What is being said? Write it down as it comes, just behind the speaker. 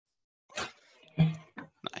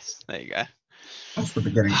There you go. That's the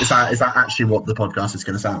beginning. Is that actually what the podcast is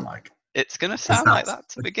going to sound like? It's going to sound like that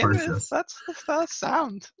to begin with. That's the first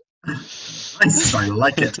sound. Nice, I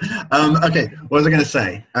like it. Okay, what was I going to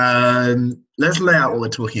say? Let's lay out what we're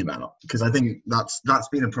talking about, because I think that's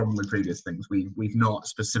been a problem with previous things. We've not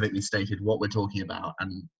specifically stated what we're talking about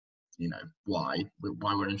and why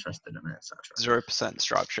we're interested in it, etc. 0%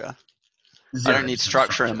 structure. 0% I don't need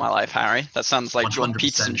structure in my life, Harry. That sounds like Jordan 100%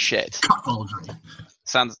 Peterson shit. cuckoldry.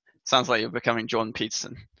 Sounds like you're becoming Jordan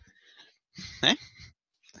Peterson. Eh?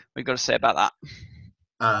 What you got to say about that?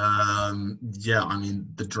 Yeah, I mean,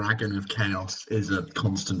 the dragon of chaos is a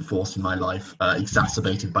constant force in my life,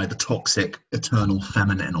 exacerbated by the toxic eternal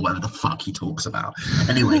feminine, or whatever the fuck he talks about.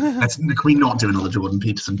 Anyway, can we not do another Jordan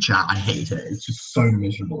Peterson chat? I hate it. It's just so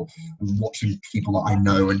miserable. And watching people that I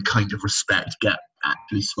know and kind of respect get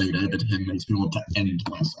actually swayed over to him makes me want to end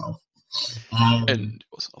myself. End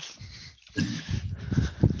yourself.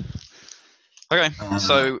 Okay,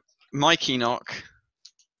 so Mike Enoch,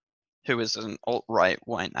 who is an alt-right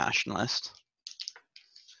white nationalist,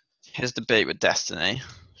 his debate with Destiny,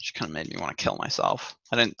 which kind of made me want to kill myself.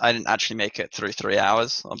 I didn't actually make it through 3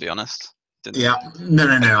 hours, I'll be honest. No.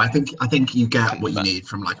 I think you get what you need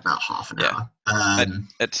from like about half an hour.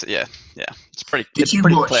 It's pretty. Did you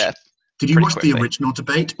watch quickly. the original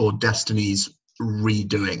debate or Destiny's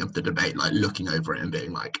redoing of the debate, like looking over it and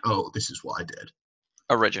being like, "Oh, this is what I did"?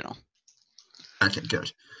 Original. Okay,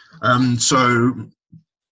 good. So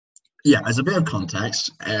yeah, as a bit of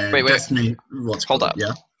context, wait. Destiny. Hold up.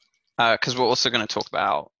 Yeah. Because we're also going to talk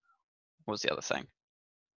about, what was the other thing?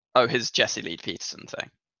 Oh, his Jessie Lee Peterson thing.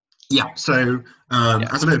 Yeah. So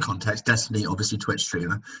as a bit of context, Destiny, obviously Twitch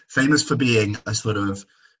streamer, famous for being a sort of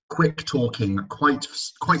quick talking, quite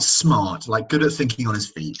smart, like good at thinking on his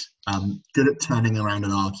feet, good at turning around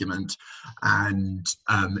an argument, and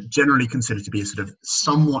generally considered to be a sort of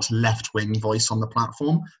somewhat left-wing voice on the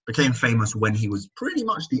platform. Became famous when he was pretty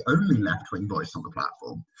much the only left-wing voice on the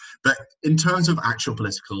platform. But in terms of actual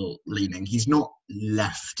political leaning, he's not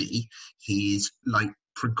lefty. He's like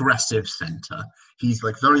progressive centre. He's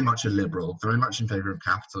like very much a liberal, very much in favour of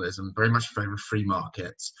capitalism, very much in favour of free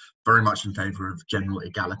markets, very much in favour of general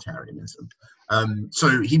egalitarianism.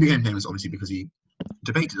 So he became famous obviously because he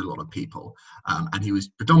debated a lot of people, and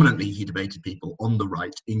he debated people on the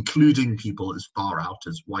right, including people as far out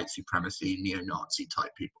as white supremacy, neo-Nazi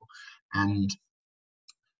type people. And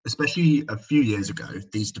especially a few years ago,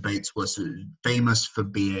 these debates were sort of famous for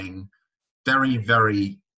being very,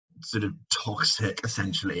 very sort of toxic,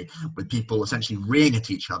 essentially, with people essentially reeing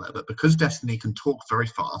at each other. But because Destiny can talk very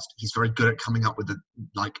fast, he's very good at coming up with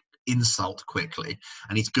a insult quickly,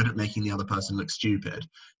 and he's good at making the other person look stupid.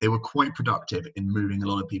 They were quite productive in moving a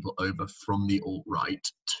lot of people over from the alt-right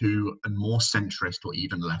to a more centrist or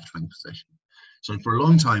even left-wing position. So for a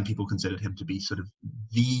long time, people considered him to be sort of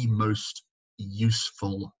the most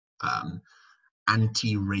useful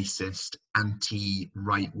anti-racist,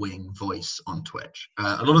 anti-right-wing voice on Twitch.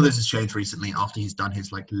 A lot of this has changed recently after he's done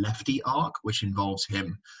his like lefty arc, which involves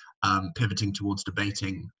him pivoting towards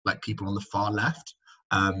debating like people on the far left,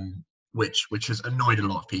 which has annoyed a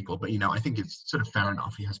lot of people. But I think it's sort of fair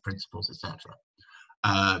enough. He has principles, etc.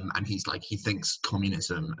 And he thinks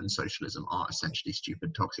communism and socialism are essentially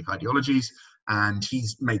stupid, toxic ideologies, and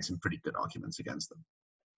he's made some pretty good arguments against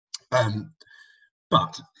them.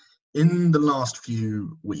 But in the last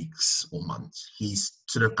few weeks or months, he's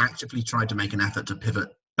sort of actively tried to make an effort to pivot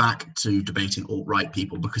back to debating alt-right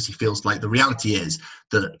people, because he feels like the reality is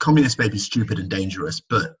that communists may be stupid and dangerous,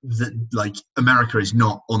 but that like America is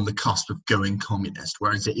not on the cusp of going communist,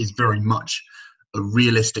 whereas it is very much a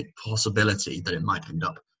realistic possibility that it might end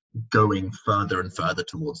up going further and further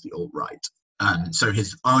towards the alt-right. So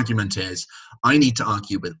his argument is, I need to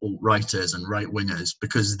argue with alt-righters and right-wingers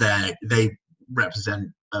because they represent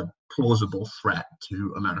a plausible threat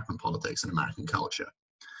to American politics and American culture.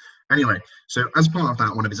 Anyway, so as part of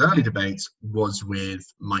that, one of his early debates was with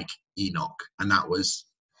Mike Enoch, and that was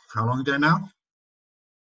how long ago now?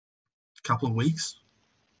 A couple of weeks,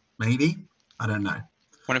 maybe? I don't know.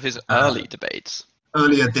 One of his early debates.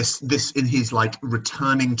 Earlier, this in his like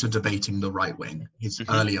returning to debating the right wing. His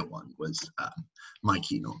earlier one was Mike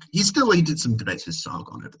Enoch. He did some debates with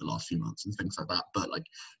Sargon over the last few months and things like that. But like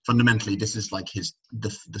fundamentally, this is like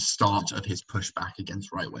the start of his pushback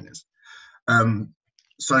against right wingers.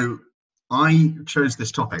 So I chose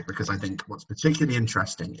this topic because I think what's particularly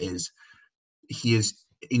interesting is he has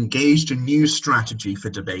engaged a new strategy for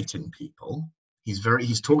debating people.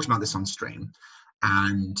 He's talked about this on stream,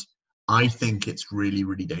 and I think it's really,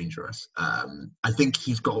 really dangerous. I think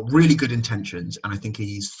he's got really good intentions, and I think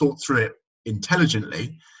he's thought through it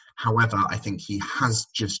intelligently. However, I think he has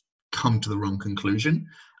just come to the wrong conclusion.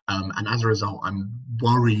 And as a result, I'm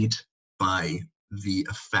worried by the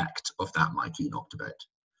effect of that Mike Enoch debate.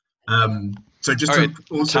 So just to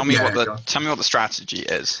also tell me what the strategy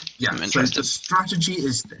is. Yeah, so the strategy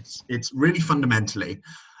is this. It's really fundamentally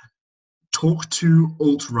talk to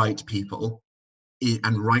alt-right people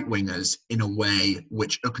and right-wingers in a way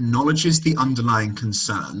which acknowledges the underlying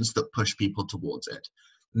concerns that push people towards it.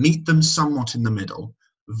 Meet them somewhat in the middle,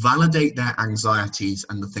 validate their anxieties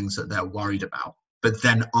and the things that they're worried about, but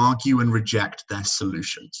then argue and reject their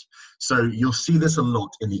solutions. So you'll see this a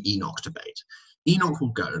lot in the Enoch debate. Enoch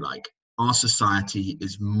will go like, our society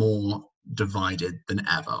is more divided than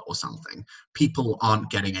ever or something. People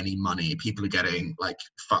aren't getting any money. People are getting like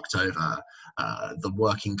fucked over. The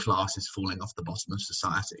working class is falling off the bottom of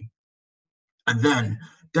society. And then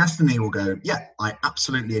Destiny will go, yeah, I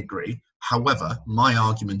absolutely agree. However, my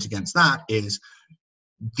argument against that is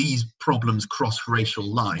these problems cross racial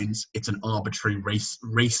lines. It's an arbitrary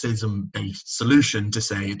racism-based solution to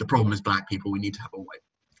say the problem is black people. We need to have a white.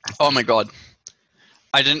 Oh my God.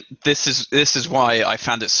 This is why I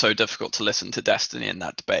found it so difficult to listen to Destiny in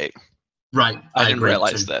that debate. Right. I didn't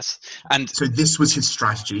realize this. And so this was his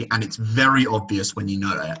strategy, and it's very obvious when you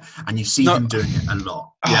know it, and you see him doing it a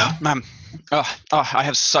lot. Yeah, man. I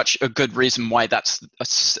have such a good reason why that's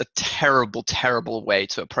a terrible, terrible way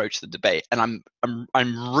to approach the debate. And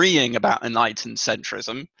I'm reeing about enlightened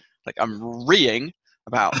centrism. Like I'm reeing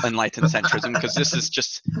about enlightened centrism because this is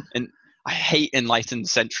just I hate enlightened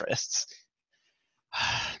centrists.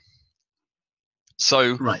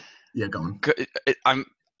 So right, yeah, go on.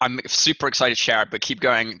 I'm super excited to share it, but keep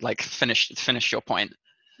going. Like finish your point.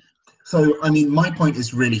 So I mean, my point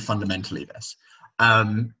is really fundamentally this.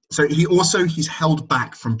 So he's held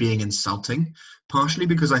back from being insulting, partially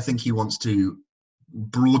because I think he wants to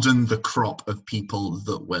broaden the crop of people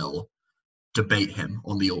that will debate him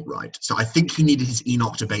on the alt-right. So I think he needed his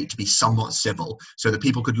Enoch debate to be somewhat civil so that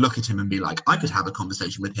people could look at him and be like, I could have a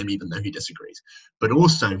conversation with him even though he disagrees. But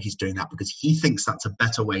also he's doing that because he thinks that's a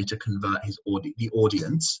better way to convert the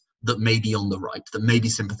audience that may be on the right, that may be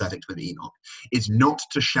sympathetic with Enoch, is not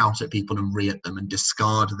to shout at people and re at them and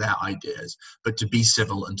discard their ideas, but to be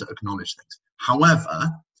civil and to acknowledge things.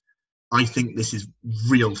 However, I think this is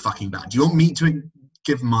real fucking bad. Do you want me to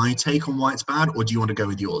give my take on why it's bad, or do you want to go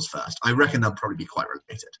with yours first? I reckon they'll probably be quite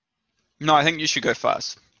related. No, I think you should go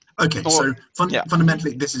first. Okay, so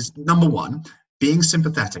fundamentally, this is number one. Being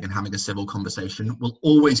sympathetic and having a civil conversation will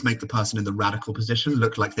always make the person in the radical position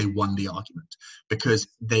look like they won the argument because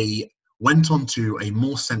they went onto a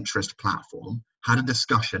more centrist platform, had a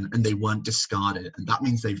discussion, and they weren't discarded, and that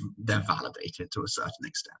means they're validated to a certain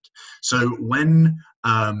extent. So when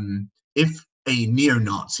if a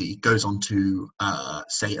neo-Nazi goes onto,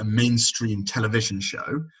 say, a mainstream television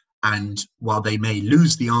show, and while they may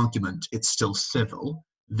lose the argument, it's still civil,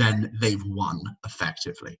 then they've won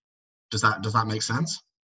effectively. Does that make sense?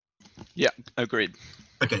 Yeah, agreed.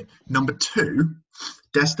 Okay, number two,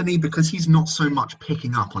 Destiny, because he's not so much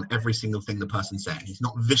picking up on every single thing the person's saying, he's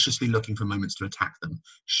not viciously looking for moments to attack them,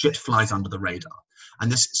 shit flies under the radar.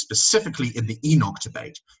 And this specifically in the Enoch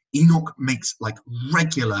debate, Enoch makes like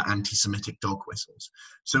regular anti-Semitic dog whistles.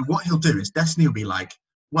 So what he'll do is Destiny will be like,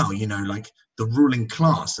 well, you know, like the ruling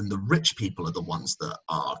class and the rich people are the ones that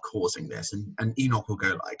are causing this. And Enoch will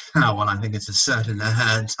go like, oh, well, I think it's a certain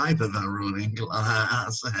type of a ruling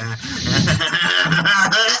class,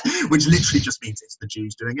 which literally just means it's the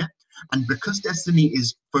Jews doing it. And because Destiny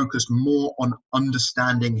is focused more on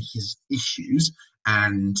understanding his issues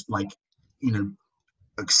and like, you know,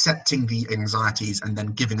 accepting the anxieties and then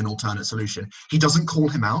giving an alternate solution. He doesn't call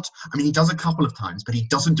him out. I mean, he does a couple of times, but he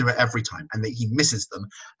doesn't do it every time, and that he misses them.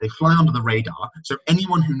 They fly under the radar. So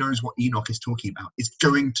anyone who knows what Enoch is talking about is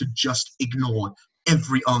going to just ignore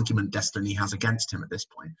every argument Destiny has against him at this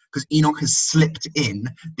point, because Enoch has slipped in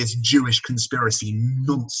this Jewish conspiracy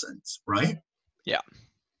nonsense, right? Yeah,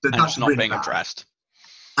 so and that's it's not really being bad. addressed.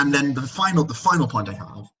 And then the final point I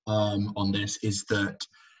have on this is that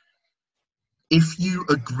if you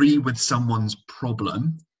agree with someone's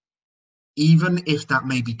problem, even if that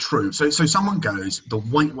may be true, so someone goes, the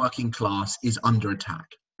white working class is under attack,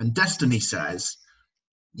 and Destiny says,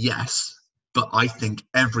 yes, but I think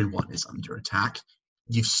everyone is under attack.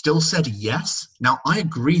 You've still said yes. Now, I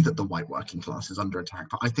agree that the white working class is under attack,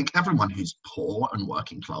 but I think everyone who's poor and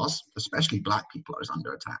working class, especially black people, is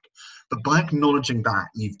under attack. But by acknowledging that,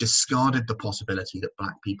 you've discarded the possibility that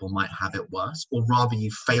black people might have it worse, or rather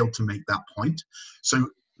you failed to make that point. So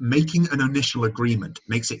making an initial agreement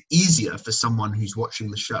makes it easier for someone who's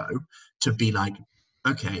watching the show to be like,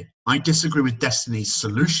 okay, I disagree with Destiny's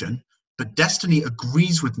solution, but Destiny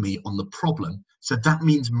agrees with me on the problem. So that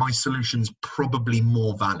means my solution's probably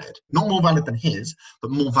more valid. Not more valid than his,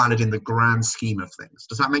 but more valid in the grand scheme of things.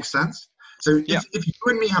 Does that make sense? So if you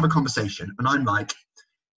and me have a conversation and I'm like,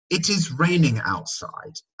 it is raining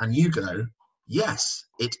outside, and you go, yes,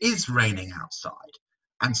 it is raining outside.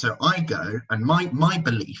 And so I go, and my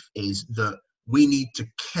belief is that we need to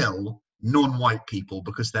kill non-white people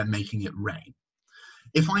because they're making it rain.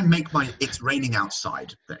 If I make my "it's raining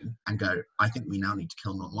outside" thing and go, I think we now need to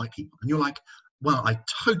kill non-white people, and you're like, well, I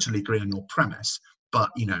totally agree on your premise, but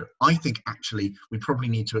I think actually we probably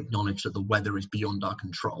need to acknowledge that the weather is beyond our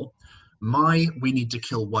control. My "we need to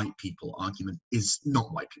kill white people" argument is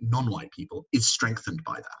non-white people is strengthened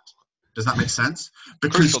by that. Does that make sense?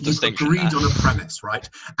 Because Crucial you've distinction agreed there. on a premise, right?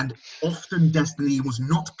 And often Destiny was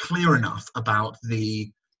not clear enough about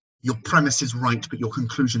your premise is right, but your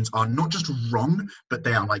conclusions are not just wrong, but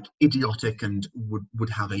they are like idiotic and would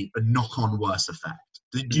have a knock-on worse effect.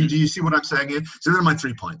 Do you see what I'm saying here? So those are my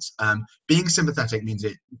 3 points. Being sympathetic means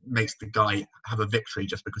it makes the guy have a victory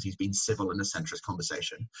just because he's been civil in a centrist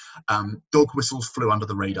conversation. Dog whistles flew under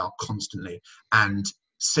the radar constantly, and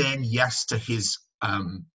saying yes to his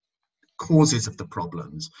causes of the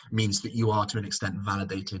problems means that you are to an extent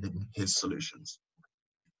validated in his solutions.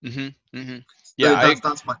 Yeah,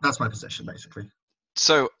 so that's my position basically.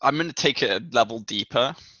 So I'm going to take it a level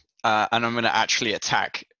deeper, and I'm going to actually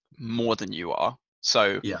attack more than you are.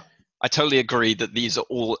 So yeah, I totally agree that these are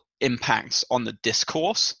all impacts on the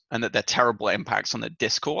discourse and that they're terrible impacts on the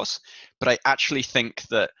discourse. But I actually think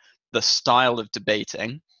that the style of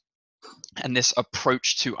debating and this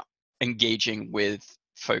approach to engaging with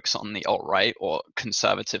folks on the alt-right or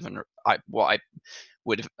conservative and what I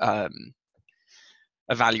would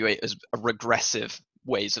evaluate as regressive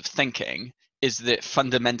ways of thinking is that it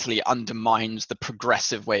fundamentally undermines the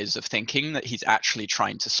progressive ways of thinking that he's actually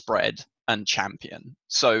trying to spread and champion.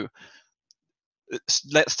 So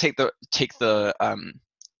let's take the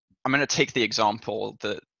I'm going to take the example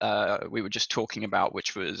that we were just talking about,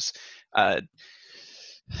 which was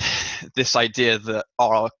this idea that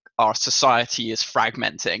our society is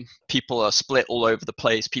fragmenting. People are split all over the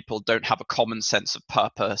place. People don't have a common sense of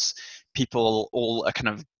purpose. People all are kind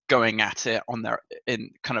of going at it from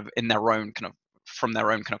their own kind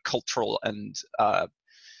of cultural and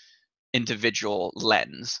individual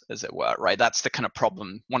lens, as it were, right? That's the kind of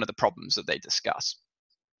problem, one of the problems that they discuss.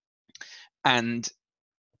 And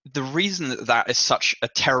the reason that is such a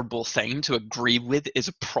terrible thing to agree with is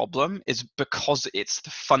a problem is because it's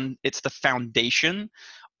the foundation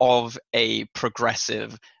of a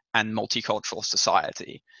progressive and multicultural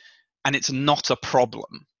society, and it's not a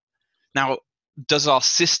problem. Now, does our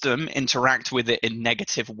system interact with it in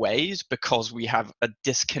negative ways because we have a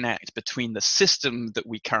disconnect between the system that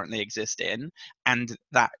we currently exist in and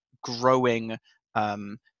that growing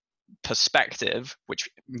perspective, which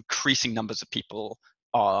increasing numbers of people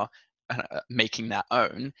are making their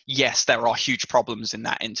own? Yes, there are huge problems in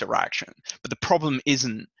that interaction, but the problem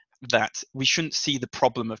isn't that. We shouldn't see the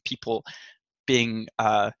problem of people being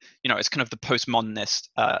it's kind of the postmodernist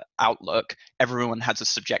outlook. Everyone has a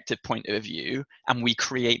subjective point of view and we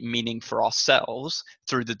create meaning for ourselves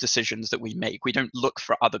through the decisions that we make. We don't look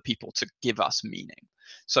for other people to give us meaning.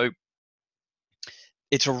 So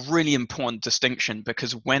it's a really important distinction,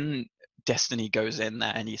 because when Destiny goes in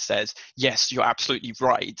there and he says, yes, you're absolutely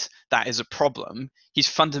right, that is a problem, he's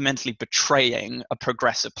fundamentally betraying a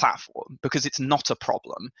progressive platform, because it's not a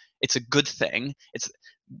problem, it's a good thing.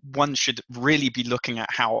 One should really be looking at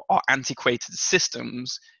how our antiquated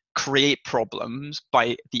systems create problems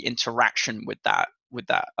by the interaction with that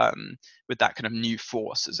kind of new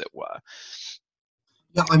force, as it were.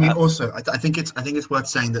 Yeah, I mean, also, I think it's worth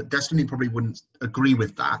saying that Destiny probably wouldn't agree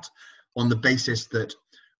with that on the basis that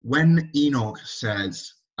when Enoch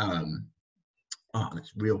says,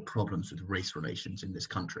 there's real problems with race relations in this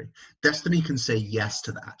country, Destiny can say yes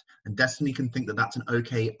to that, and Destiny can think that that's an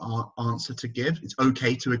okay answer to give. It's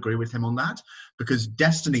okay to agree with him on that, because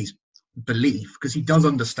Destiny's belief, because he does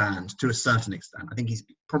understand to a certain extent, I think he's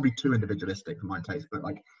probably too individualistic for my taste, but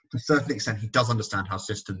like to a certain extent he does understand how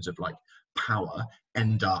systems of like power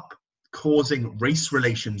end up causing race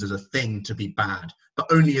relations as a thing to be bad,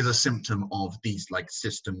 but only as a symptom of these like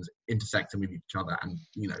systems intersecting with each other and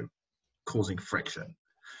causing friction.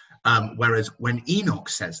 Whereas when Enoch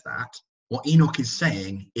says that, what Enoch is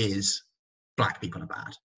saying is black people are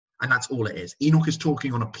bad. And that's all it is. Enoch is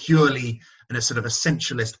talking on a purely and a sort of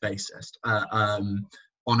essentialist basis, on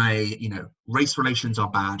a, race relations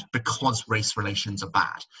are bad because race relations are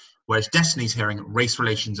bad. Whereas Destiny's hearing race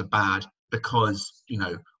relations are bad because, you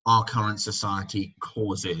know, our current society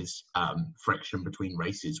causes friction between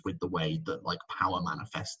races with the way that like power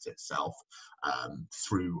manifests itself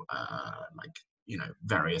through like, you know,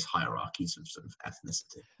 various hierarchies of sort of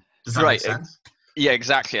ethnicity. Does that make Right. sense? Yeah,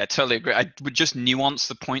 exactly. I totally agree. I would just nuance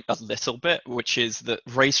the point a little bit, which is that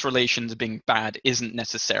race relations being bad isn't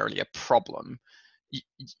necessarily a problem.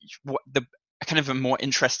 What the kind of a more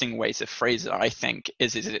interesting way to phrase it, I think,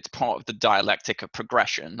 is it's part of the dialectic of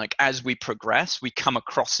progression. Like as we progress, we come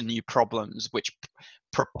across new problems which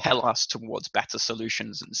propel us towards better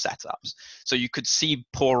solutions and setups. So you could see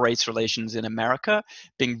poor race relations in America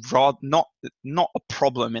being not a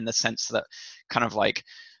problem in the sense that kind of like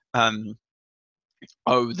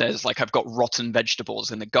oh, there's like I've got rotten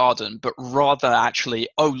vegetables in the garden, but rather actually,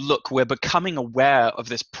 oh, look, we're becoming aware of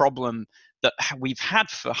this problem that we've had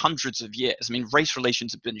for hundreds of years. I mean, race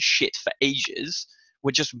relations have been shit for ages.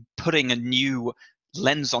 We're just putting a new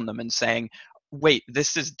lens on them and saying, wait,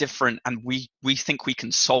 this is different, and we think we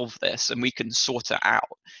can solve this and we can sort it out.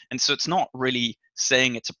 And so it's not really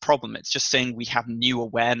saying it's a problem. It's just saying we have new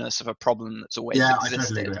awareness of a problem that's always Yeah,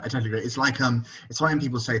 existed. I totally agree. It's like when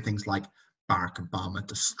people say things like Barack Obama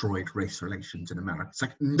destroyed race relations in America. It's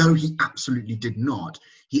like, no, he absolutely did not.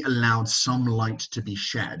 He allowed some light to be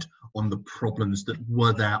shed on the problems that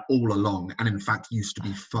were there all along, and in fact used to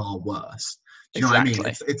be far worse. Do you know what I mean?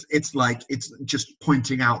 It's like it's just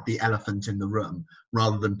pointing out the elephant in the room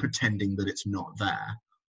rather than pretending that it's not there,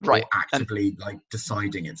 Right. or actively like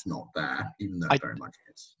deciding it's not there, even though I it very much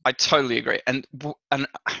is. I totally agree, and I'm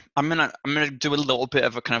gonna do a little bit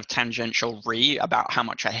of a kind of tangential about how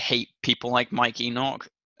much I hate people like Mike Enoch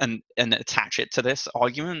and attach it to this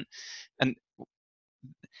argument. And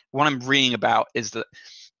what I'm reading about is that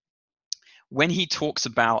when he talks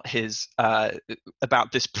about his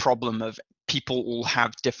about this problem of people all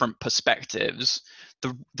have different perspectives,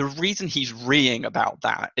 the reason he's reading about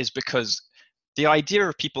that is because the idea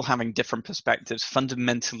of people having different perspectives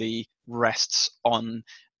fundamentally rests on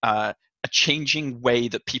a changing way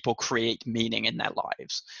that people create meaning in their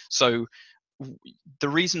lives. So the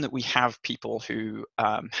reason that we have people who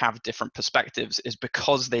have different perspectives is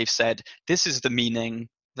because they've said, this is the meaning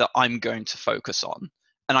that I'm going to focus on.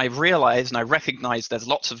 And I realize and I recognize there's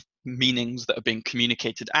lots of meanings that are being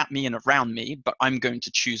communicated at me and around me, but I'm going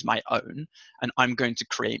to choose my own and I'm going to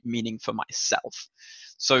create meaning for myself.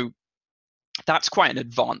 So that's quite an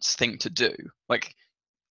advanced thing to do. Like,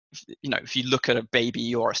 you know, if you look at a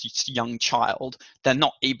baby or a young child, they're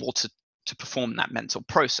not able to perform that mental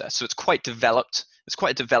process. So it's quite developed. It's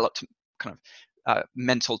quite a developed kind of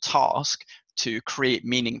mental task to create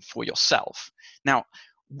meaning for yourself. Now,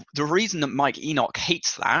 the reason that Mike Enoch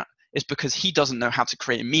hates that is because he doesn't know how to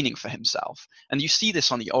create meaning for himself. And you see this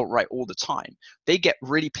on the alt-right all the time. They get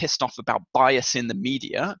really pissed off about bias in the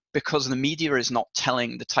media because the media is not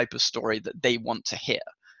telling the type of story that they want to hear,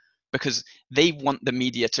 because they want the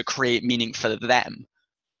media to create meaning for them.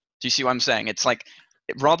 Do you see what I'm saying? It's like,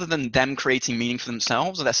 rather than them creating meaning for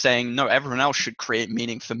themselves, they're saying, no, everyone else should create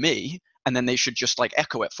meaning for me, and then they should just like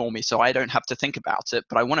echo it for me so I don't have to think about it,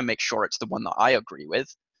 but I want to make sure it's the one that I agree with.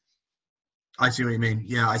 I see what you mean.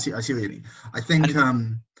 Yeah, I see what you mean. I think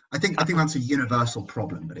I think that's a universal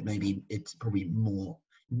problem, but it's probably more,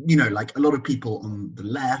 you know, like a lot of people on the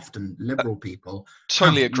left and liberal people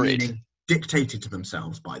Totally have agreed. meaning dictated to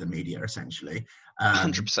themselves by the media, essentially.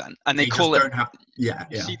 100%. And they just call it, don't have. Yeah,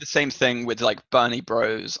 you yeah. see the same thing with like Bernie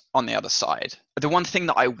Bros on the other side. The one thing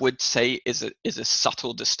that I would say is a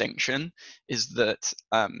subtle distinction is that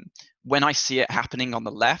when I see it happening on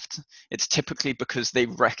the left, it's typically because they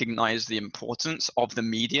recognize the importance of the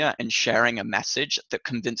media and sharing a message that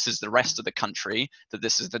convinces the rest of the country that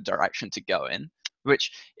this is the direction to go in,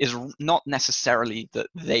 which is not necessarily that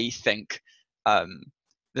they think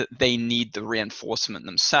that they need the reinforcement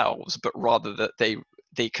themselves, but rather that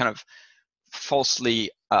they kind of falsely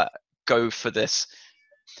go for this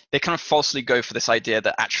they kind of falsely go for this idea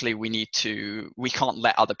that actually we can't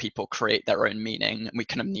let other people create their own meaning,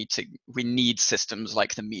 and we need systems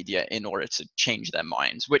like the media in order to change their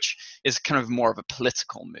minds, which is kind of more of a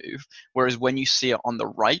political move. Whereas when you see it on the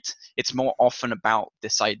right, it's more often about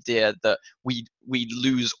this idea that we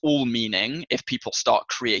lose all meaning if people start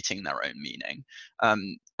creating their own meaning.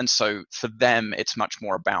 And so for them, it's much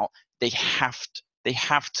more about they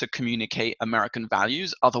have to communicate American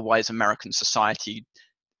values, otherwise American society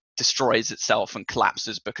destroys itself and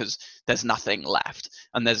collapses because there's nothing left,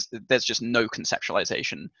 and there's just no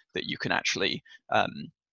conceptualization that you can actually Do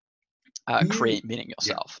you, create meaning yeah.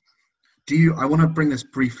 yourself. I want to bring this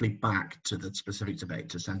briefly back to the specific debate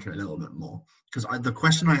to center it a little bit more, because the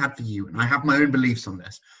question I had for you, and I have my own beliefs on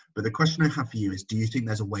this, but the question I have for you is, do you think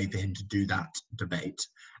there's a way for him to do that debate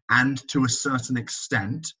and to a certain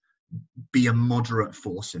extent be a moderate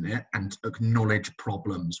force in it and acknowledge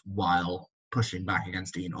problems while pushing back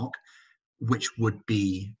against Enoch, which would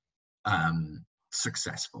be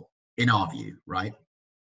successful in our view, right?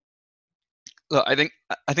 Look, I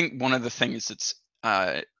think one of the things that's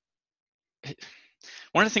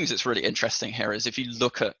really interesting here is if you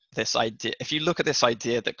look at this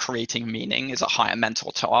idea that creating meaning is a higher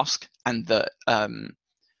mental task, and that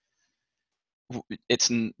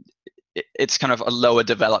it's kind of a lower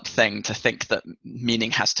developed thing to think that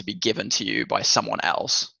meaning has to be given to you by someone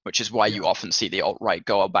else, which is why you often see the alt-right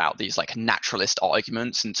go about these like naturalist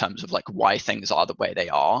arguments in terms of like why things are the way they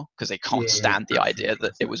are, because they can't stand the idea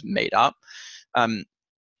that it was made up.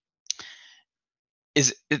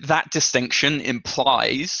 Is that distinction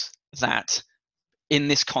implies that in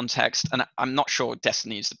this context, and I'm not sure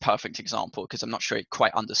Destiny is the perfect example because I'm not sure he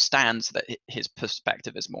quite understands that his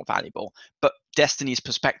perspective is more valuable, but Destiny's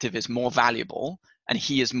perspective is more valuable and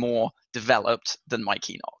he is more developed than Mike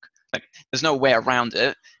Enoch. Like, there's no way around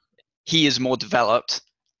it. He is more developed.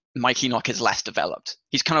 Mike Enoch is less developed.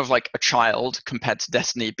 He's kind of like a child compared to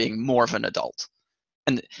Destiny being more of an adult.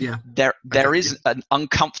 And there is an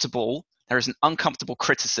uncomfortable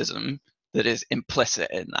criticism that is implicit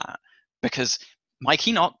in that, because Mike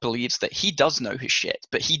Enoch believes that he does know his shit,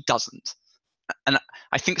 but he doesn't. And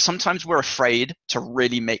I think sometimes we're afraid to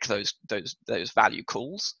really make those value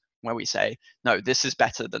calls where we say, no, this is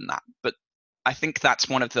better than that. But I think that's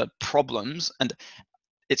one of the problems, and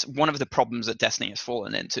it's one of the problems that Destiny has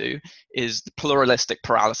fallen into, is the pluralistic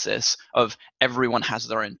paralysis of everyone has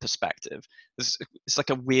their own perspective. It's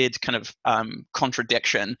like a weird kind of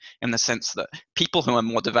contradiction in the sense that people who are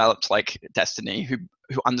more developed, like Destiny, who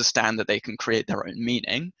understand that they can create their own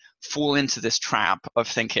meaning, fall into this trap of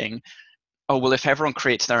thinking, oh, well, if everyone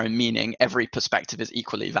creates their own meaning, every perspective is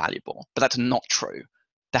equally valuable. But that's not true.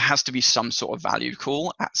 There has to be some sort of value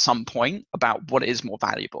call at some point about what is more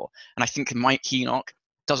valuable. And I think Mike Enoch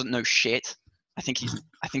doesn't know shit. I think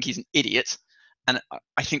he's an idiot, and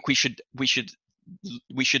I think we should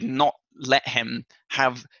not let him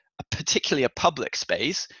have particularly a public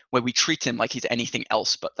space where we treat him like he's anything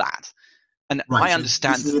else but that. And I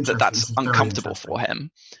understand that that's uncomfortable for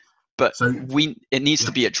him, but it needs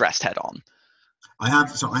to be addressed head on. I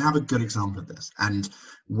have a good example of this, and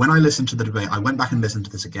when I listened to the debate, I went back and listened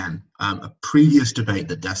to this again. A previous debate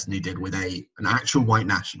that Destiny did with an actual white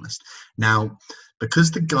nationalist. Now,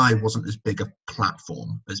 because the guy wasn't as big a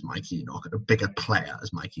platform as Mike Enoch, a bigger player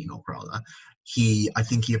as Mike Enoch rather, I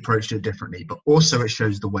think he approached it differently. But also, it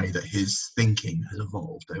shows the way that his thinking has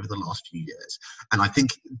evolved over the last few years, and I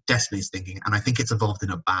think Destiny's thinking, and I think it's evolved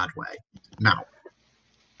in a bad way now.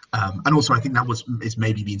 And also, I think it's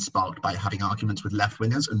maybe been sparked by having arguments with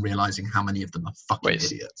left-wingers and realizing how many of them are fucking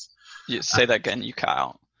idiots. You say that again, you cut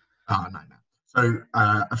out. Oh, no. So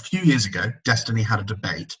a few years ago, Destiny had a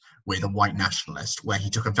debate with a white nationalist where he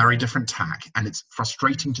took a very different tack, and it's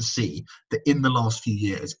frustrating to see that in the last few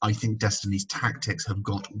years, I think Destiny's tactics have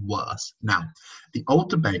got worse. Now, the old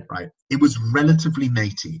debate, right, it was relatively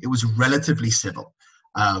matey. It was relatively civil,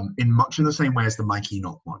 in much in the same way as the Mike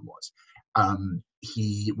Enoch one was.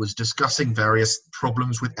 He was discussing various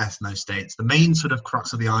problems with ethno-states. The main sort of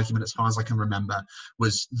crux of the argument, as far as I can remember,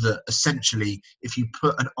 was that essentially if you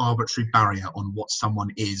put an arbitrary barrier on what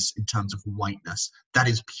someone is in terms of whiteness, that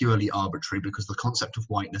is purely arbitrary, because the concept of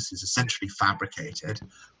whiteness is essentially fabricated,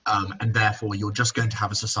 and therefore you're just going to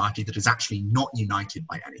have a society that is actually not united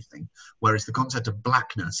by anything, whereas the concept of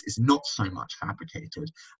blackness is not so much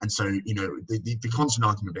fabricated. And so, you know, the constant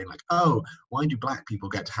argument being like, oh, why do black people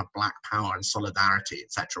get to have black power and solidarity,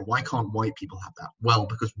 etc.? Why can't white people have that? Well,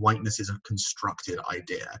 because whiteness is a constructed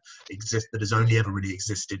idea that has only ever really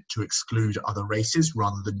existed to exclude other races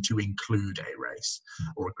rather than to include a race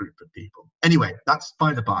or a group of people. Anyway, that's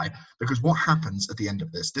by the by, because what happens at the end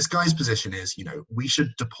of this guy's position is, you know, we should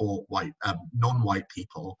deport non-white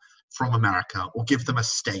people from America, or give them a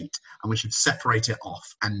state, and we should separate it off,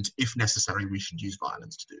 and if necessary we should use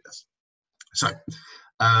violence to do this. So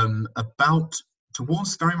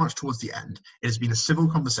very much towards the end, it has been a civil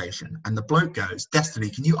conversation, and the bloke goes, Destiny,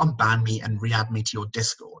 can you unban me and re-add me to your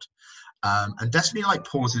Discord? And Destiny like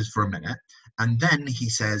pauses for a minute, and then he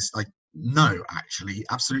says like, no, actually,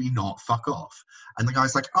 absolutely not, fuck off. And the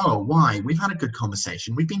guy's like, oh, why? We've had a good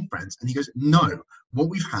conversation, we've been friends. And he goes, no, what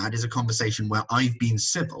we've had is a conversation where I've been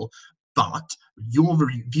civil, but your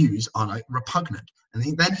views are like repugnant.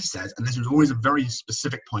 And then he says, and this was always a very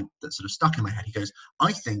specific point that sort of stuck in my head, he goes,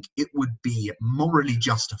 I think it would be morally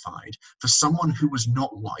justified for someone who was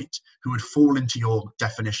not white, who would fall into your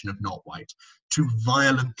definition of not white, to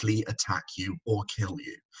violently attack you or kill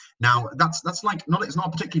you. Now, that's like, not, it's not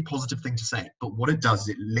a particularly positive thing to say, but what it does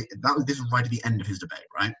is this is right at the end of his debate,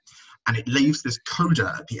 right? And it leaves this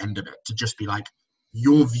coda at the end of it to just be like,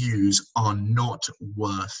 your views are not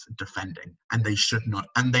worth defending, and they should not,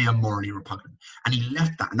 and they are morally repugnant. And he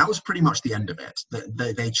left that, and that was pretty much the end of it.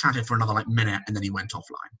 They chatted for another like minute, and then he went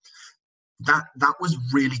offline. That was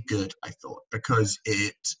really good, I thought, because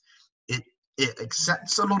it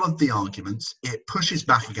accepts a lot of the arguments, it pushes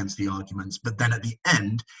back against the arguments, but then at the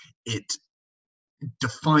end, it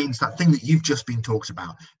defines that thing that you've just been talked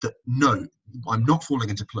about, that no, I'm not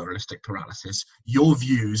falling into pluralistic paralysis. Your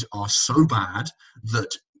views are so bad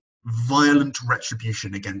that violent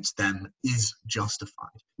retribution against them is justified.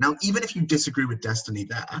 Now, even if you disagree with Destiny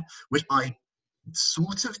there, which I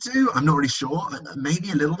sort of do, I'm not really sure,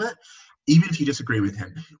 maybe a little bit, even if you disagree with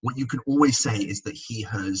him, what you can always say is that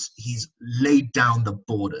he's laid down the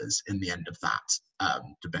borders in the end of that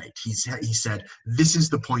debate. He said, this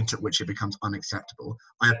is the point at which it becomes unacceptable.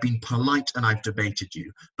 I have been polite and I've debated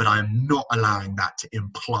you, but I am not allowing that to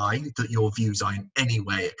imply that your views are in any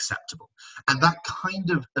way acceptable. And that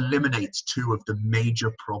kind of eliminates two of the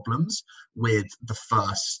major problems with the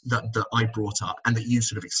first that I brought up and that you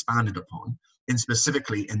sort of expanded upon, in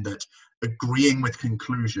specifically in that agreeing with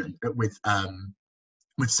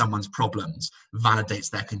with someone's problems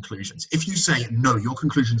validates their conclusions. If you say, no, your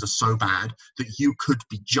conclusions are so bad that you could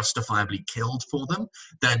be justifiably killed for them,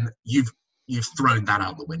 then you've thrown that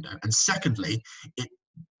out the window. And secondly, it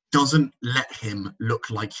doesn't let him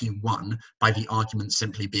look like he won by the argument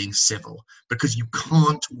simply being civil, because you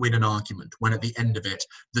can't win an argument when at the end of it,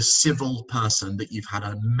 the civil person that you've had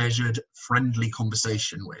a measured, friendly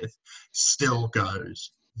conversation with still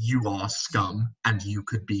goes, you are scum and you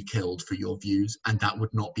could be killed for your views, and that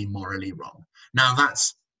would not be morally wrong. Now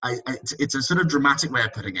it's a sort of dramatic way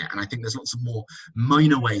of putting it, and I think there's lots of more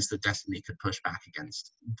minor ways that Destiny could push back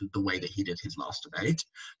against the way that he did his last debate.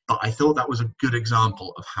 But I thought that was a good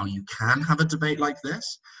example of how you can have a debate like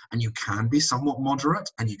this, and you can be somewhat moderate,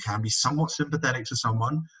 and you can be somewhat sympathetic to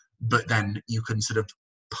someone, but then you can sort of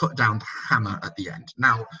put down the hammer at the end.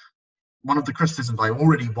 Now, one of the criticisms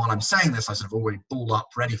while I'm saying this, I sort of already balled up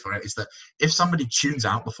ready for it, is that if somebody tunes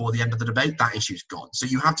out before the end of the debate, that issue's gone. So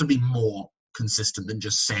you have to be more consistent than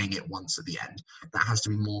just saying it once at the end. That has to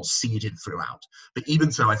be more seeded throughout. But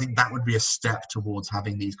even so, I think that would be a step towards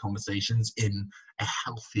having these conversations in a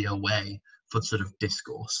healthier way for sort of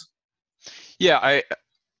discourse. Yeah, I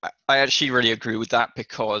actually really agree with that,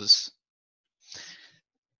 because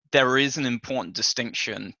there is an important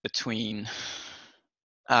distinction between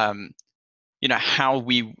how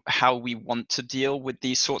we want to deal with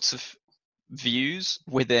these sorts of views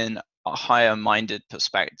within a higher minded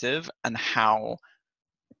perspective, and how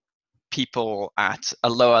people at a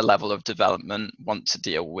lower level of development want to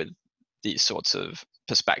deal with these sorts of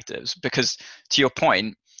perspectives. Because to your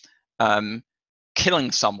point,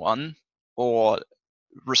 killing someone or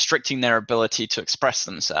restricting their ability to express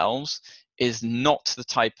themselves is not the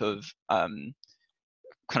type of kind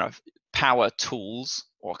of power tools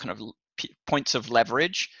or kind of points of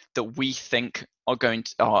leverage that we think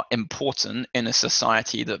are important in a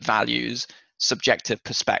society that values subjective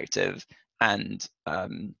perspective and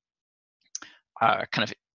kind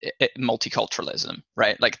of multiculturalism,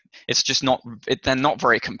 right? Like, it's just not, they're not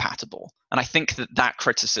very compatible. And I think that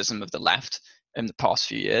criticism of the left in the past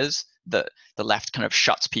few years, that the left kind of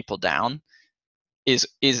shuts people down, is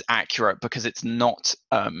accurate, because it's not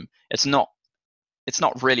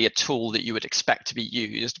really a tool that you would expect to be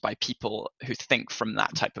used by people who think from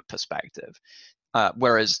that type of perspective.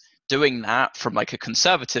 Whereas doing that from like a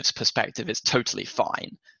conservative's perspective is totally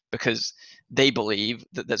fine, because they believe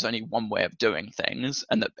that there's only one way of doing things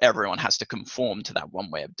and that everyone has to conform to that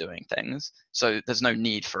one way of doing things. So there's no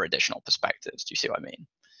need for additional perspectives. Do you see what I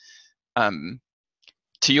mean?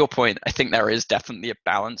 To your point, I think there is definitely a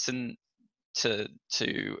balance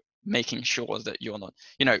to making sure that you're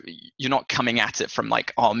not coming at it from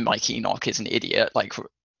like, oh, Mike Enoch is an idiot. Like,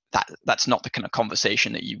 that's not the kind of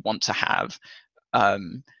conversation that you want to have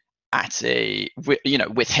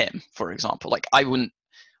with him, for example. Like, I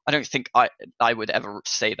don't think I would ever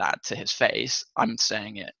say that to his face. I'm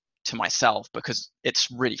saying it to myself because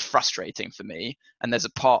it's really frustrating for me, and there's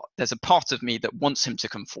a part of me that wants him to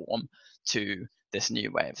conform to this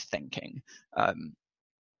new way of thinking.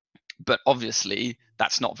 But obviously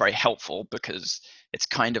that's not very helpful, because it's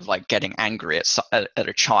kind of like getting angry at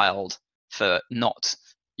a child for not,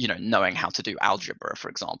 knowing how to do algebra, for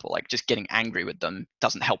example. Like, just getting angry with them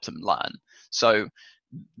doesn't help them learn. So,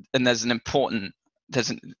 and within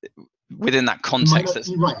that context,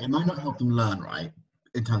 you're right, it might not help them learn, right,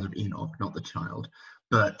 in terms of Enoch, not the child.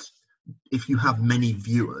 But if you have many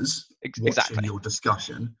viewers watching exactly. your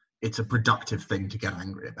discussion, it's a productive thing to get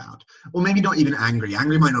angry about. Or maybe not even angry.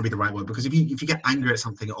 Angry might not be the right word, because if you get angry at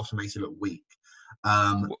something, it often makes you look weak.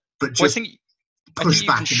 But just I think you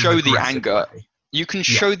can show the anger. Way. You can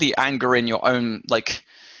show the anger in your own, like,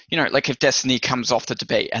 like if Destiny comes off the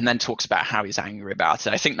debate and then talks about how he's angry about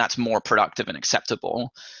it, I think that's more productive and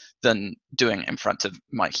acceptable than doing it in front of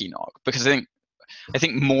Mike Enoch. Because I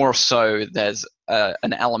think more so there's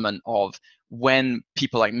an element of, when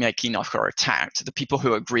people like Mike Enoch are attacked, the people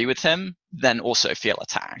who agree with him then also feel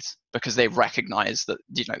attacked, because they recognize that,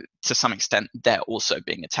 to some extent, they're also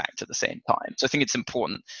being attacked at the same time. So I think it's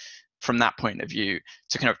important from that point of view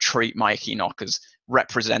to kind of treat Mike Enoch as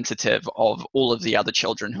representative of all of the other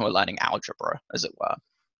children who are learning algebra, as it were.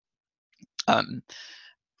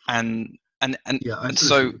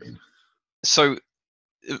 So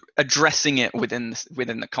addressing it within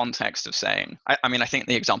the context of saying, I think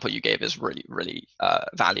the example you gave is really, really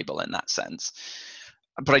valuable in that sense.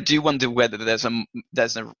 But I do wonder whether there's a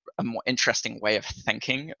more interesting way of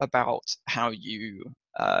thinking about how you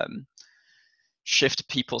shift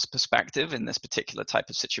people's perspective in this particular type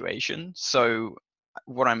of situation. So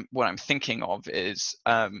what I'm thinking of is,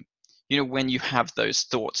 when you have those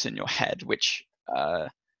thoughts in your head, which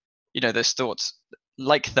those thoughts,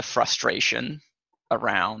 like the frustration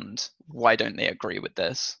around, why don't they agree with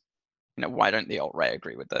this? Why don't the alt-right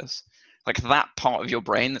agree with this? Like, that part of your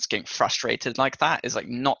brain that's getting frustrated like that is like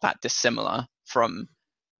not that dissimilar from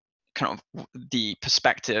kind of the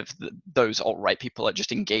perspective that those alt-right people are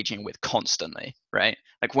just engaging with constantly, right?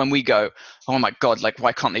 Like, when we go, oh my God, like,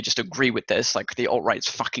 why can't they just agree with this? Like, the alt-right's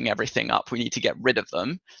fucking everything up, we need to get rid of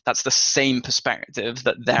them. That's the same perspective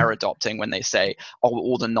that they're adopting when they say, oh,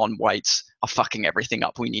 all the non-whites are fucking everything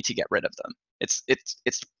up, we need to get rid of them. It's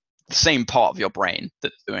the same part of your brain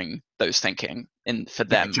that's doing those thinking, for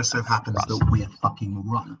them. It just so happens that we're fucking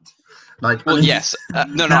right. Like, well, yes,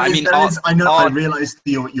 no, I mean, I realize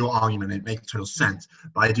your argument, it makes total sense,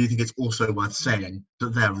 but I do think it's also worth saying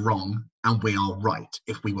that they're wrong and we are right,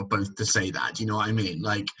 if we were both to say that. Do you know what I mean?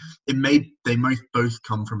 Like, they might both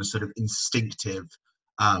come from a sort of instinctive,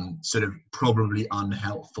 sort of probably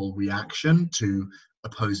unhelpful reaction to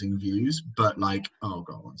opposing views, but like, oh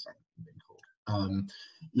god, one second, I'm being called.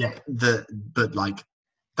 But like,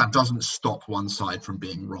 that doesn't stop one side from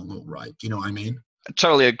being wrong or right. Do you know what I mean? I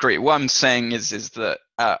totally agree. What I'm saying is that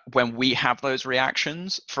when we have those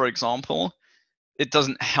reactions, for example, it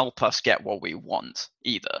doesn't help us get what we want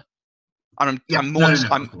either. I'm less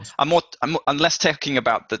talking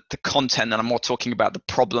about the content, and I'm more talking about the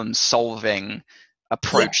problem-solving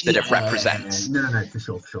approach that it represents. No, for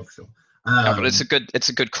sure. But it's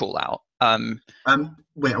a good call out.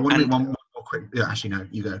 Wait, I want to make one more quick. Yeah, actually, no,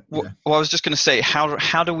 you go. Well, I was just going to say,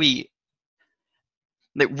 how do we?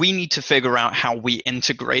 Like, we need to figure out how we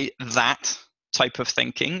integrate that type of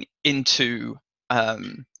thinking into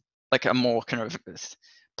like a more kind of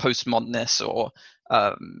postmodernist or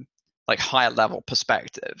like higher level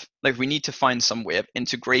perspective. Like, we need to find some way of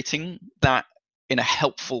integrating that in a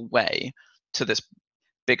helpful way to this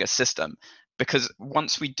bigger system, because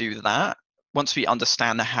once we do that, once we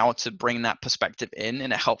understand how to bring that perspective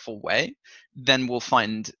in a helpful way, then we'll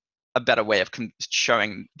find a better way of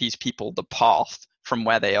showing these people the path from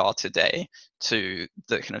where they are today to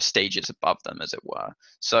the kind of stages above them, as it were.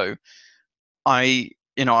 So I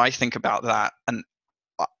think about that, and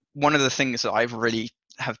one of the things that I've really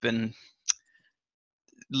have been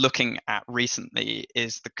looking at recently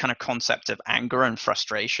is the kind of concept of anger and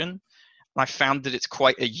frustration. And I found that it's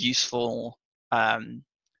quite a useful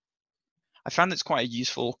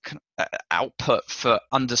output for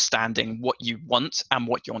understanding what you want and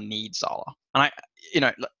what your needs are. And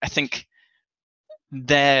I think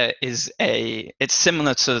it's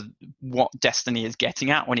similar to what Destiny is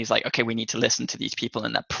getting at when he's like, okay, we need to listen to these people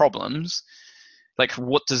and their problems. Like,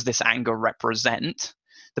 what does this anger represent?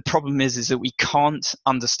 The problem is that we can't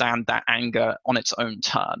understand that anger on its own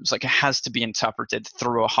terms. Like, it has to be interpreted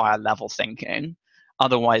through a higher level thinking.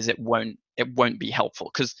 Otherwise, it won't be helpful.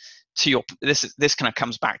 Because this kind of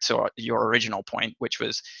comes back to your original point, which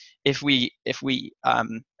was, if we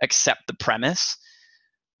accept the premise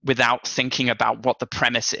without thinking about what the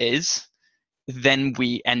premise is, then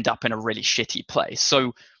we end up in a really shitty place.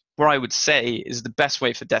 So where I would say is the best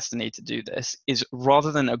way for Destiny to do this is,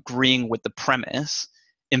 rather than agreeing with the premise,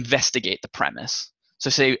 investigate the premise.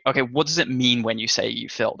 So say, okay, what does it mean when you say you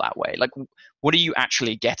feel that way? Like, what are you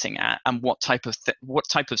actually getting at, and what type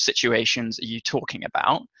of situations are you talking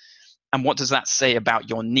about, and what does that say about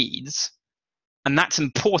your needs? And that's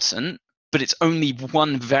important, but it's only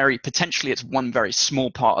one very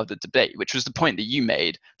small part of the debate, which was the point that you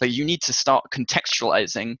made. Like, you need to start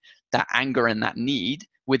contextualizing that anger and that need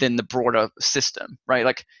within the broader system, right?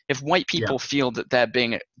 Like, if white people feel that they're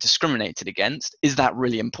being discriminated against, is that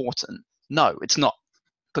really important? No, it's not,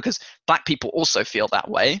 because black people also feel that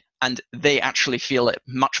way, and they actually feel it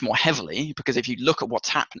much more heavily, because if you look at what's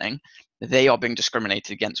happening, they are being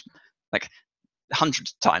discriminated against like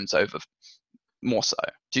hundreds of times over, more so.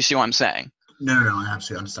 Do you see what I'm saying? No, I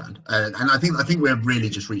absolutely understand, and I think we're really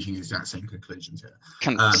just reaching the exact same conclusions here.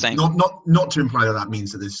 Not to imply that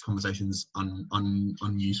means that this conversation's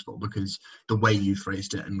unuseful, because the way you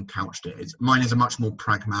phrased it and couched it mine is a much more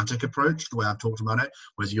pragmatic approach, the way I've talked about it,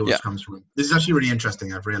 whereas yours comes from. This is actually really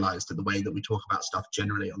interesting. I've realised that the way that we talk about stuff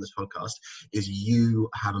generally on this podcast is you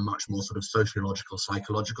have a much more sort of sociological,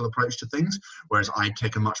 psychological approach to things, whereas I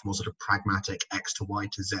take a much more sort of pragmatic X to Y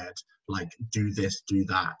to Z, like do this, do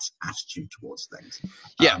that attitude towards things.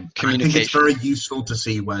 Communication. I think it's very useful to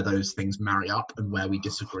see where those things marry up and where we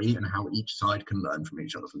disagree, and how each side can learn from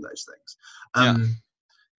each other from those things.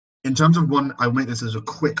 In terms of one, I'll make this as a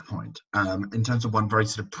quick point. In terms of one very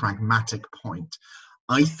sort of pragmatic point,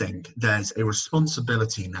 I think there's a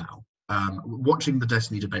responsibility now. Watching the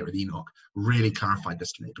Destiny debate with Enoch really clarified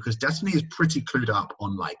this to me, because Destiny is pretty clued up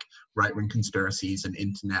on like right-wing conspiracies and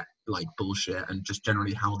internet like bullshit, and just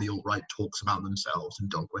generally how the alt-right talks about themselves and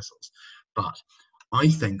dog whistles. But I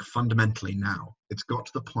think fundamentally now it's got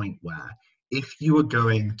to the point where if you are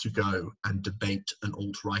going to go and debate an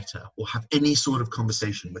alt-righter or have any sort of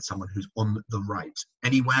conversation with someone who's on the right,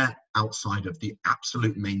 anywhere outside of the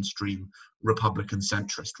absolute mainstream Republican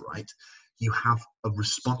centrist right, you have a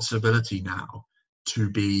responsibility now to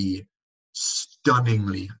be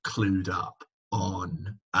stunningly clued up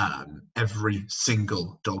on every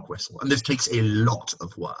single dog whistle. And this takes a lot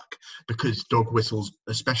of work, because dog whistles,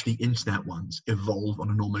 especially internet ones, evolve on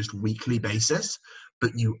an almost weekly basis.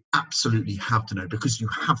 But you absolutely have to know, because you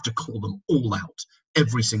have to call them all out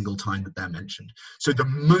every single time that they're mentioned. So the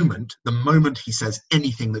moment he says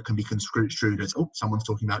anything that can be construed as, oh, someone's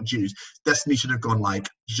talking about Jews, Destiny should have gone like,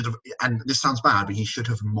 he should have, and this sounds bad, but he should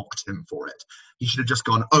have mocked him for it. He should have just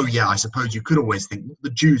gone, oh yeah, I suppose you could always think the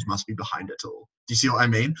Jews must be behind it all. Do you see what I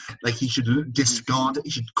mean? Like, he should discard it, he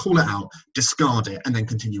should call it out, discard it, and then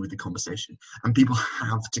continue with the conversation. And people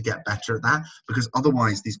have to get better at that, because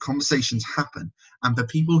otherwise these conversations happen, and the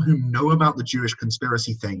people who know about the Jewish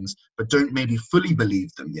conspiracy things but don't maybe fully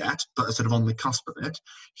believe them yet, but are sort of on the cusp of it,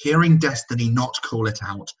 hearing Destiny not call it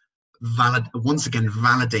out once again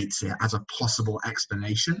validates it as a possible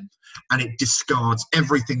explanation, and it discards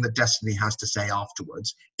everything that Destiny has to say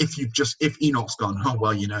afterwards. If Enoch's gone, oh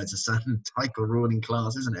well, you know, it's a certain type of ruling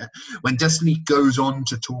class, isn't it? When Destiny goes on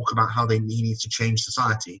to talk about how he needs to change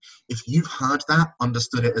society, if you've heard that,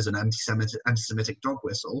 understood it as an anti-Semitic dog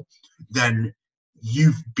whistle, then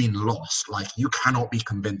you've been lost. Like, you cannot be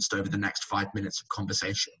convinced over the next 5 minutes of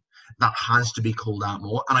conversation. That has to be called out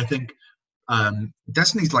more. And I think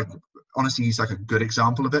Destiny's like, honestly, he's like a good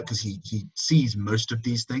example of it, because he sees most of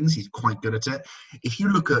these things. He's quite good at it. If you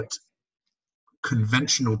look at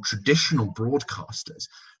conventional, traditional broadcasters,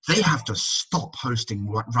 they have to stop hosting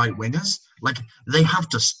right-wingers. Like, they have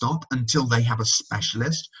to stop until they have a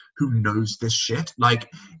specialist who knows this shit.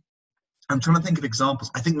 Like, I'm trying to think of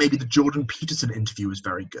examples. I think maybe the Jordan Peterson interview is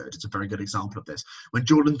very good. It's a very good example of this. When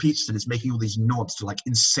Jordan Peterson is making all these nods to like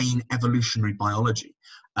insane evolutionary biology.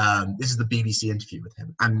 This is the BBC interview with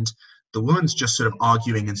him. And the woman's just sort of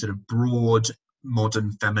arguing in sort of broad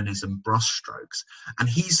modern feminism brushstrokes. And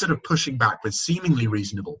he's sort of pushing back with seemingly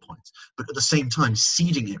reasonable points, but at the same time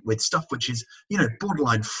seeding it with stuff which is, you know,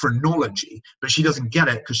 borderline phrenology, but she doesn't get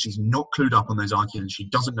it because she's not clued up on those arguments. She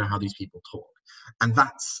doesn't know how these people talk. And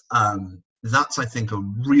that's I think a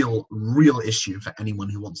real issue for anyone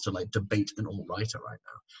who wants to like debate an alt-righter right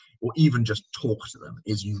now, or even just talk to them,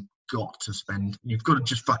 is you've got to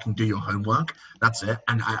just fucking do your homework. That's it.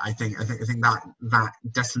 And I think that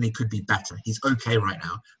Destiny could be better. He's okay right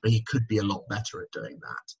now, but he could be a lot better at doing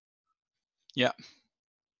that. Yeah,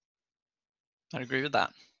 I agree with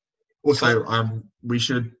that. Also, we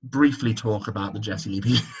should briefly talk about the Jessie Lee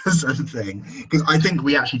Peterson thing, because I think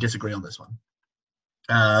we actually disagree on this one.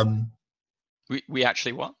 We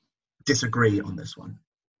actually what? Disagree on this one.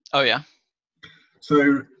 Oh yeah.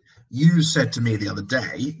 So you said to me the other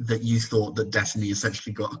day that you thought that Destiny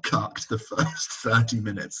essentially got cucked the first 30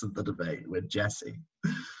 minutes of the debate with Jessie.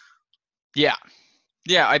 Yeah.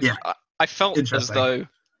 I felt as Interesting. though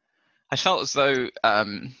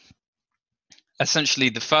essentially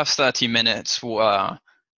the first 30 minutes were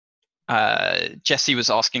Jessie was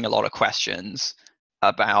asking a lot of questions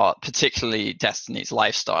about particularly Destiny's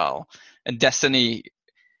lifestyle, and Destiny,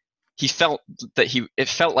 it felt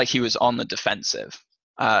like he was on the defensive,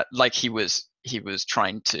 like he was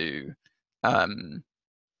trying to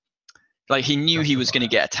like he knew he was going to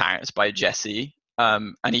get attacked by Jessie,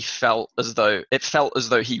 and it felt as though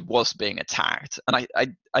he was being attacked, and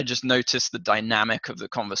I just noticed the dynamic of the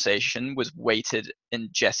conversation was weighted in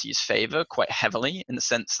Jessie's favor quite heavily, in the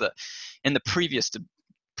sense that in the previous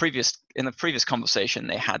conversation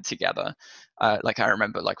they had together, like I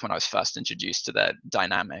remember, like when I was first introduced to their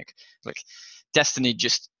dynamic, like Destiny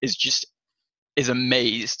is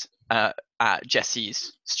amazed at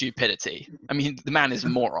Jessie's stupidity. I mean, the man is a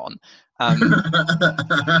moron.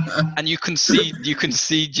 And you can see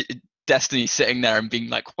Destiny sitting there and being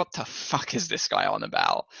like, what the fuck is this guy on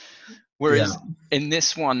about? Whereas in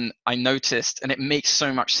this one, I noticed, and it makes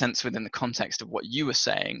so much sense within the context of what you were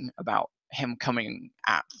saying about him coming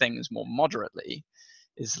at things more moderately,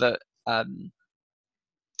 is that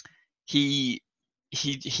he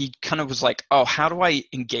kind of was like, oh, how do I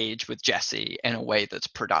engage with Jessie in a way that's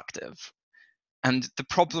productive? And the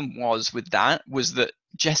problem was that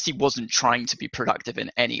Jessie wasn't trying to be productive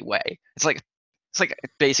in any way. It's like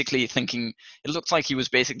basically thinking, it looked like he was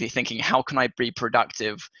basically thinking, how can I be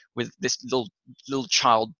productive with this little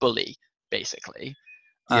child bully, basically.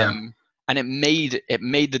 And it made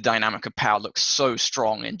the dynamic of power look so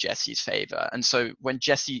strong in Jessie's favor. And so when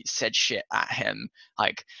Jessie said shit at him,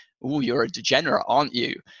 like, oh, you're a degenerate, aren't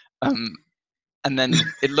you? And then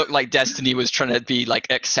it looked like Destiny was trying to be like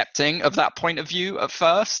accepting of that point of view at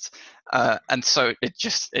first, and so it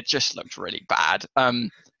just looked really bad from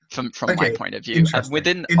my point of view.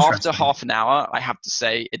 After half an hour, I have to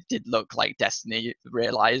say, it did look like Destiny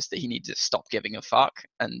realized that he needed to stop giving a fuck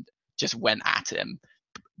and just went at him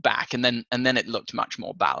back, and then it looked much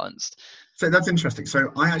more balanced. So that's interesting.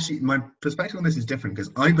 So my perspective on this is different,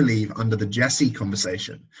 because I believe under the Jessie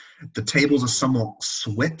conversation, the tables are somewhat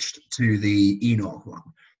switched to the Enoch one.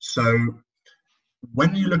 So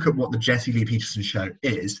when you look at what the Jessie Lee Peterson show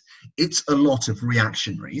is, it's a lot of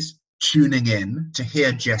reactionaries tuning in to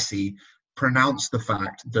hear Jessie pronounce the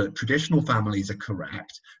fact that traditional families are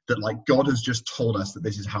correct, that like God has just told us that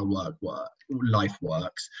this is how life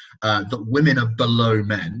works, that women are below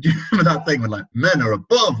men. Do you remember that thing when like men are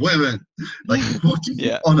above women? Like, what are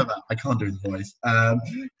you on about? I can't do the voice.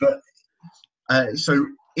 So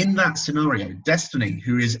in that scenario, Destiny,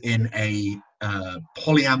 who is in a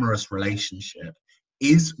polyamorous relationship,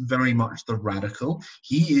 is very much the radical.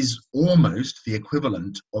 He is almost the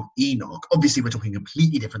equivalent of Enoch. Obviously, we're talking a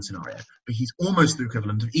completely different scenario, but he's almost the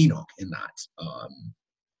equivalent of Enoch in that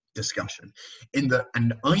discussion. And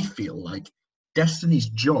I feel like Destiny's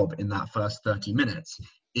job in that first 30 minutes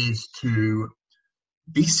is to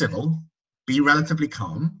be civil, be relatively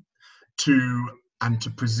calm, to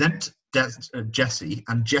present Jessie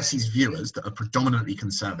and Jessie's viewers that are predominantly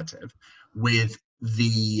conservative with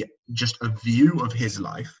just a view of his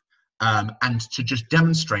life, and to just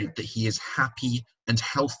demonstrate that he is happy and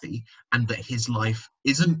healthy, and that his life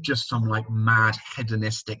isn't just some like mad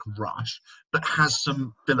hedonistic rush, but has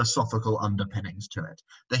some philosophical underpinnings to it,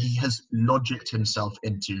 that he has logicked himself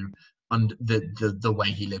into the way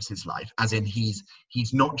he lives his life, as in he's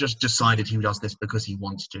not just decided he does this because he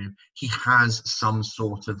wants to. He has some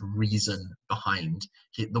sort of reason behind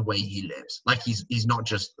the way he lives. Like he's not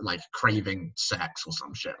just like craving sex or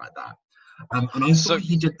some shit like that. And I thought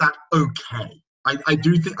he did that okay. I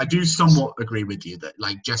do somewhat agree with you that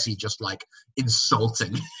like Jessie just like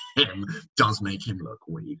insulting him does make him look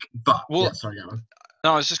weak. But sorry, Aaron.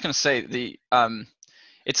 No, I was just going to say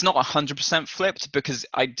it's not 100% flipped, because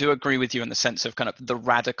I do agree with you in the sense of kind of the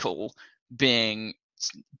radical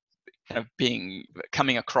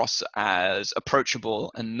coming across as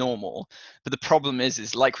approachable and normal. But the problem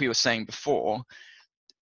is like we were saying before,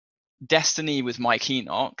 Destiny with Mike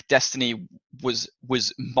Enoch, Destiny was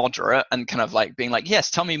moderate and kind of like being like,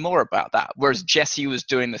 yes, tell me more about that. Whereas Jessie was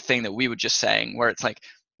doing the thing that we were just saying, where it's like,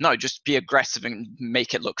 no, just be aggressive and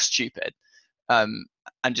make it look stupid.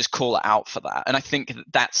 And just call it out for that. And I think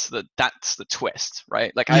that's the twist,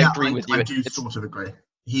 right? Like, I agree with you. I do sort of agree.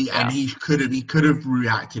 He could have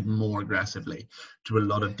reacted more aggressively to a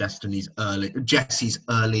lot of Jessie's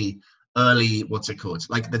early early, what's it called?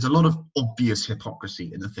 Like, there's a lot of obvious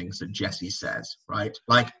hypocrisy in the things that Jessie says, right?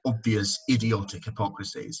 Like obvious idiotic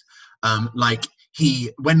hypocrisies. Like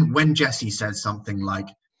when Jessie says something like,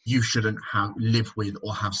 you shouldn't live with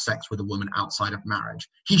or have sex with a woman outside of marriage,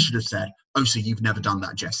 he should have said, oh, so you've never done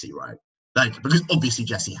that, Jessie, right? Like, because obviously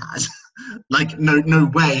Jessie has. Like, no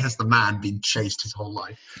way has the man been chaste his whole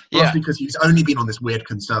life. Well, that's because he's only been on this weird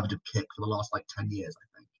conservative kick for the last like 10 years, I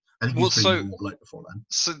think. I think he's been more bloke before then.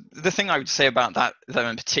 So the thing I would say about that, though,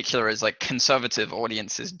 in particular, is like conservative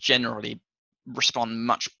audiences generally respond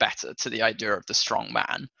much better to the idea of the strong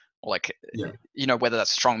man, or like, you know, whether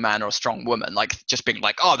that's a strong man or a strong woman, like just being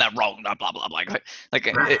like, oh, they're wrong, blah blah blah,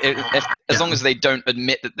 as long as they don't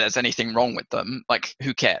admit that there's anything wrong with them, like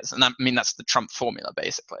who cares? And I mean, that's the Trump formula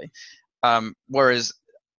basically. Whereas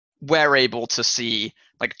we're able to see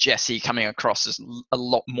like Jessie coming across as a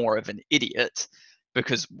lot more of an idiot,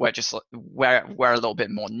 because we're a little bit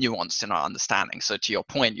more nuanced in our understanding. So to your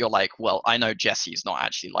point, you're like, well, I know Jesse's not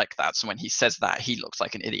actually like that, so when he says that, he looks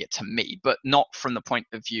like an idiot to me, but not from the point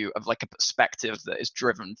of view of like a perspective that is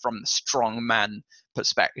driven from the strong man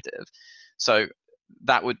perspective. So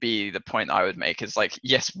that would be the point I would make, is like,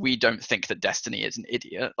 yes, we don't think that Destiny is an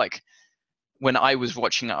idiot. Like when I was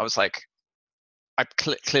watching it, I was like,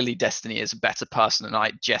 clearly Destiny is a better person,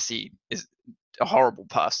 and Jessie is a horrible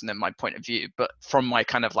person in my point of view. But from my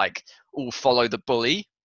kind of like all follow the bully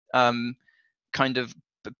kind of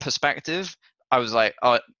perspective, I was like,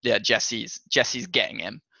 oh yeah, Jesse's getting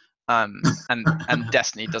him, and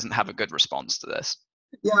Destiny doesn't have a good response to this.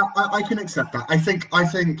 Yeah, I can accept that. I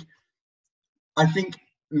think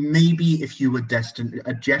maybe if you were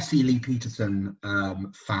a Jessie Lee Peterson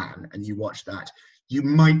fan and you watched that, you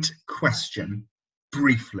might question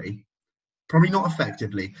briefly, probably not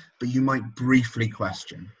effectively, but you might briefly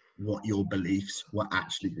question what your beliefs were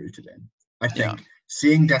actually rooted in. I think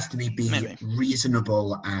seeing Destiny be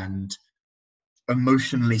reasonable and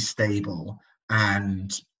emotionally stable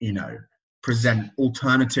and, you know, present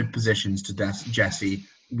alternative positions to Jessie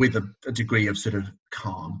with a degree of sort of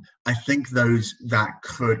calm, I think that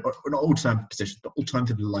could, or not alternative positions, but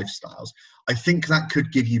alternative lifestyles, I think that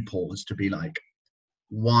could give you pause to be like,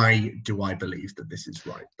 why do I believe that this is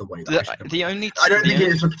right, the way that I should have I don't think it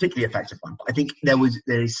is a particularly effective one, but I think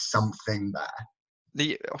there is something there.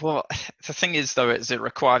 The thing is, though, is it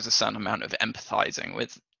requires a certain amount of empathizing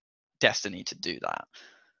with Destiny to do that.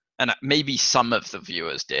 And maybe some of the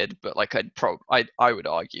viewers did, but like I would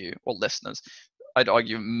argue, or listeners, I'd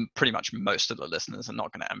argue pretty much most of the listeners are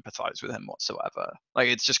not going to empathize with him whatsoever. Like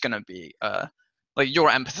it's just going to be like you're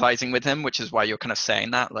empathizing with him, which is why you're kind of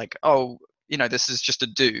saying that, like, oh, you know, this is just a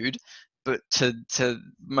dude. But to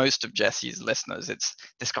most of Jesse's listeners, it's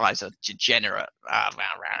this guy's a degenerate,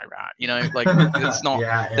 you know, like it's not.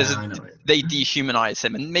 They dehumanize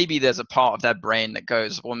him, and maybe there's a part of their brain that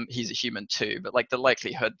goes, well, he's a human too. But like the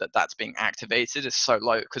likelihood that that's being activated is so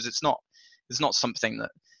low, because it's not something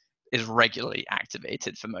that is regularly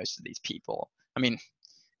activated for most of these people. I mean,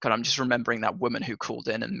 God, I'm just remembering that woman who called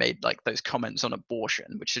in and made like those comments on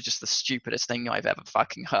abortion, which is just the stupidest thing I've ever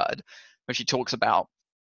fucking heard. When she talks about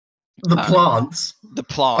the plants.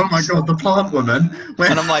 Oh my god, the plant woman.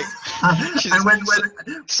 And I'm like,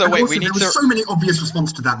 wait, there was so many obvious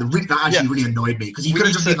responses to that. That actually really annoyed me, because you could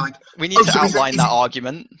have just been like, we need to outline that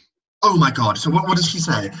argument. Oh my god. So what did she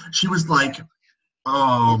say? She was like,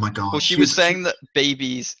 oh my god. Well, she was saying that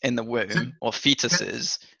babies in the womb, or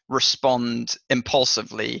fetuses, respond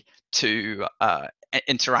impulsively to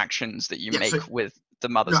interactions that you make with the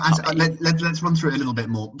mother's tummy. Let's run through it a little bit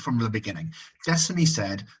more from the beginning. Destiny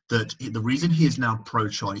said that the reason he is now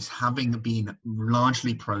pro-choice, having been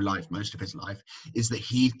largely pro-life most of his life, is that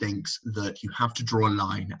he thinks that you have to draw a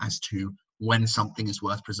line as to when something is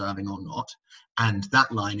worth preserving or not, and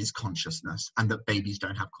that line is consciousness, and that babies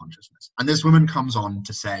don't have consciousness. And this woman comes on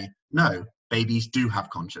to say, no, babies do have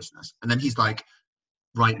consciousness. And then he's like,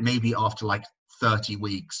 right, maybe after like 30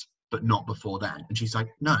 weeks, but not before then. And she's like,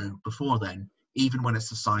 no, before then, even when it's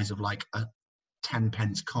the size of like a 10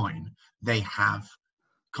 pence coin, they have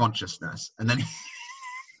consciousness. And then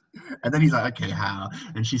he's like, okay, how?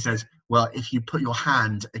 And she says, well, if you put your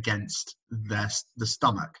hand against the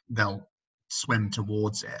stomach, they'll swim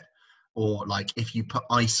towards it. Or like if you put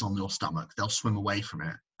ice on your stomach, they'll swim away from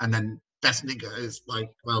it. And then Destiny goes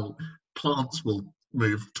like, well, plants will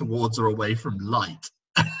move towards or away from light.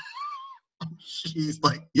 She's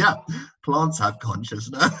like, yeah, plants have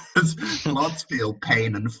consciousness. Plants feel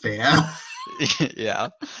pain and fear. Yeah.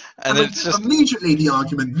 And then immediately the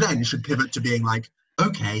argument then should pivot to being like,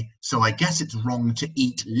 okay, so I guess it's wrong to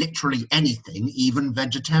eat literally anything, even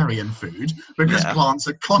vegetarian food, because plants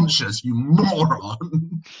are conscious, you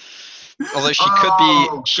moron. Although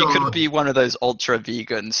she could be one of those ultra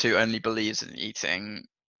vegans who only believes in eating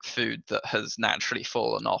food that has naturally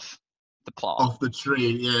fallen off the plant. Off the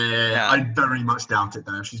tree, yeah. I very much doubt it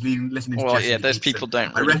though. She's been listening to Jessie. Yeah, those people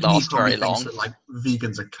don't really last very long. That, like,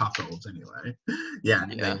 vegans are cuckolds anyway. Yeah,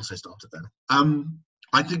 and they also started there.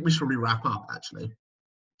 I think we should probably wrap up actually.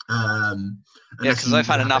 Because I've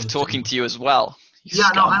had enough talking to you as well. No,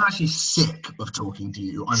 I'm actually sick of talking to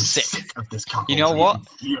you. I'm sick of this cuckold. You know what? I'm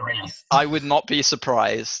furious. I would not be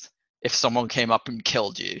surprised if someone came up and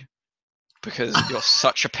killed you, because you're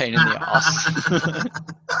such a pain in the ass.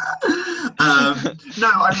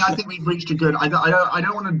 No, I mean, I think we've reached a good. I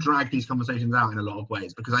don't want to drag these conversations out in a lot of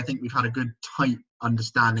ways, because I think we've had a good tight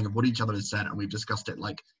understanding of what each other has said, and we've discussed it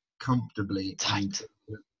like comfortably. Tight.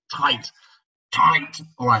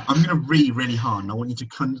 All right, I'm going to read really hard, and I want you to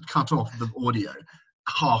cut off the audio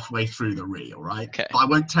halfway through the re, all right? Okay. But I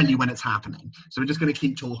won't tell you when it's happening. So we're just going to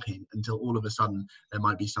keep talking until all of a sudden there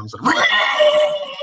might be some sort of